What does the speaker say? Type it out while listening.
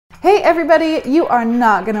Hey everybody, you are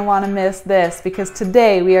not going to want to miss this because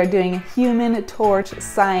today we are doing human torch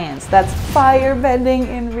science. That's fire bending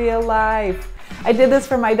in real life. I did this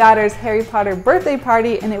for my daughter's Harry Potter birthday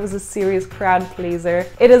party and it was a serious crowd pleaser.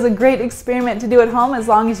 It is a great experiment to do at home as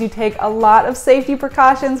long as you take a lot of safety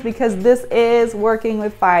precautions because this is working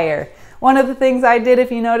with fire. One of the things I did,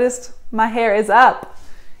 if you noticed, my hair is up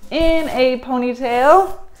in a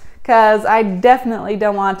ponytail, because I definitely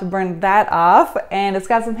don't want to burn that off, and it's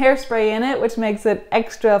got some hairspray in it which makes it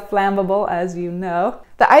extra flammable, as you know.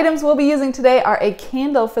 The items we'll be using today are a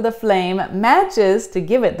candle for the flame, matches to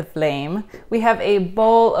give it the flame. We have a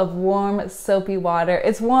bowl of warm soapy water.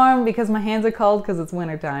 It's warm because my hands are cold because it's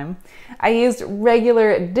wintertime. I used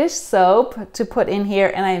regular dish soap to put in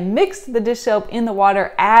here and I mixed the dish soap in the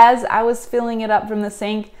water as I was filling it up from the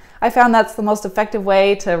sink. I found that's the most effective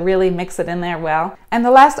way to really mix it in there well. And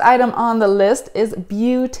the last item on the list is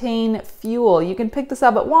butane fuel. You can pick this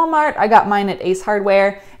up at Walmart. I got mine at Ace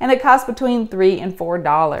Hardware and it costs between $3 and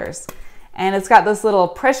 $4. And it's got this little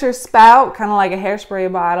pressure spout, kind of like a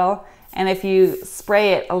hairspray bottle. And if you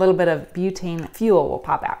spray it, a little bit of butane fuel will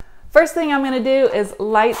pop out. First thing I'm gonna do is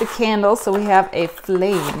light the candle so we have a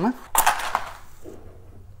flame.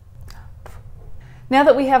 Now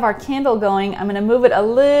that we have our candle going, I'm going to move it a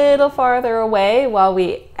little farther away while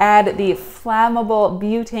we add the flammable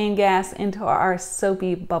butane gas into our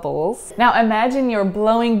soapy bubbles. Now imagine you're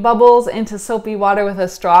blowing bubbles into soapy water with a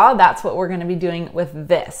straw. That's what we're going to be doing with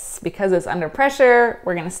this. Because it's under pressure,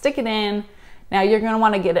 we're going to stick it in. Now you're going to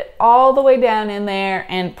want to get it all the way down in there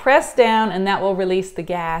and press down, and that will release the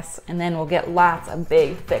gas, and then we'll get lots of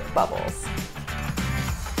big, thick bubbles.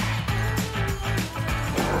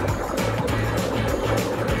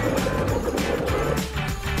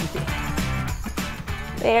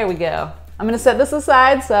 There we go. I'm gonna set this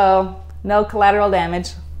aside so no collateral damage.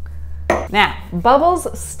 Now, bubbles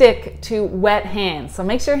stick to wet hands, so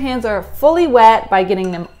make sure your hands are fully wet by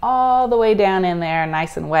getting them all the way down in there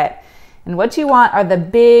nice and wet. And what you want are the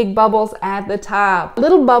big bubbles at the top.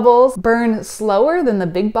 Little bubbles burn slower than the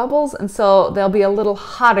big bubbles, and so they'll be a little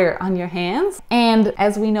hotter on your hands. And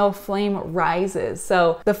as we know, flame rises.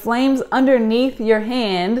 So the flames underneath your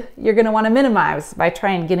hand, you're gonna wanna minimize by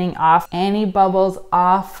trying getting off any bubbles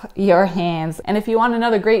off your hands. And if you want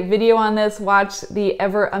another great video on this, watch the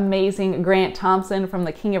ever amazing Grant Thompson from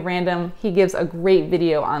the King of Random. He gives a great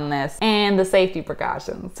video on this and the safety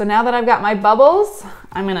precautions. So now that I've got my bubbles,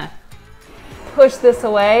 I'm gonna push this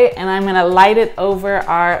away and I'm gonna light it over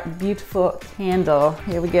our beautiful candle.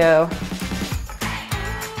 Here we go.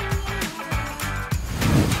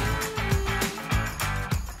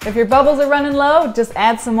 If your bubbles are running low, just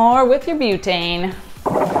add some more with your butane.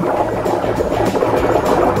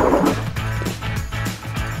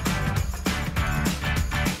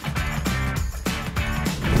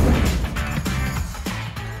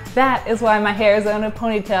 That is why my hair is in a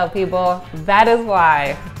ponytail, people. That is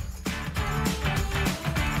why.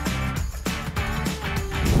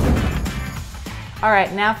 All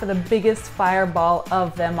right, now for the biggest fireball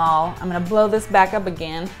of them all. I'm gonna blow this back up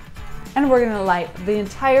again, and we're gonna light the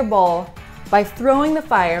entire bowl by throwing the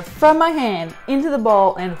fire from my hand into the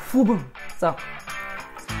bowl and boom. So.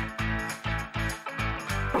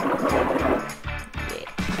 Yeah.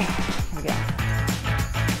 Here we go.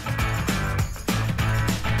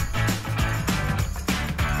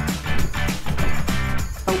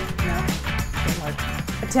 Oh, no. Good Lord.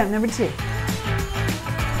 Attempt number 2.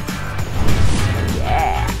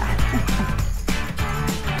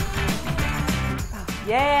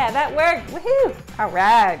 Yeah, that worked. Woohoo! All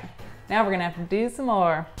right. Now we're gonna have to do some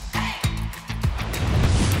more.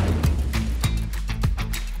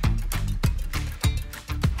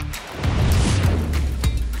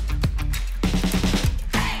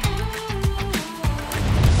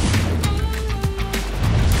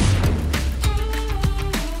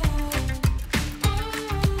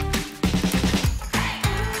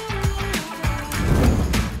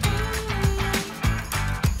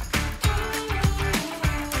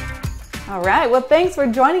 All right, well, thanks for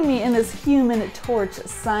joining me in this human torch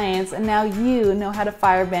science, and now you know how to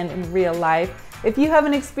firebend in real life. If you have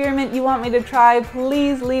an experiment you want me to try,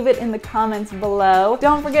 please leave it in the comments below.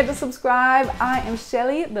 Don't forget to subscribe. I am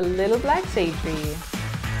Shelly, the little black shade tree.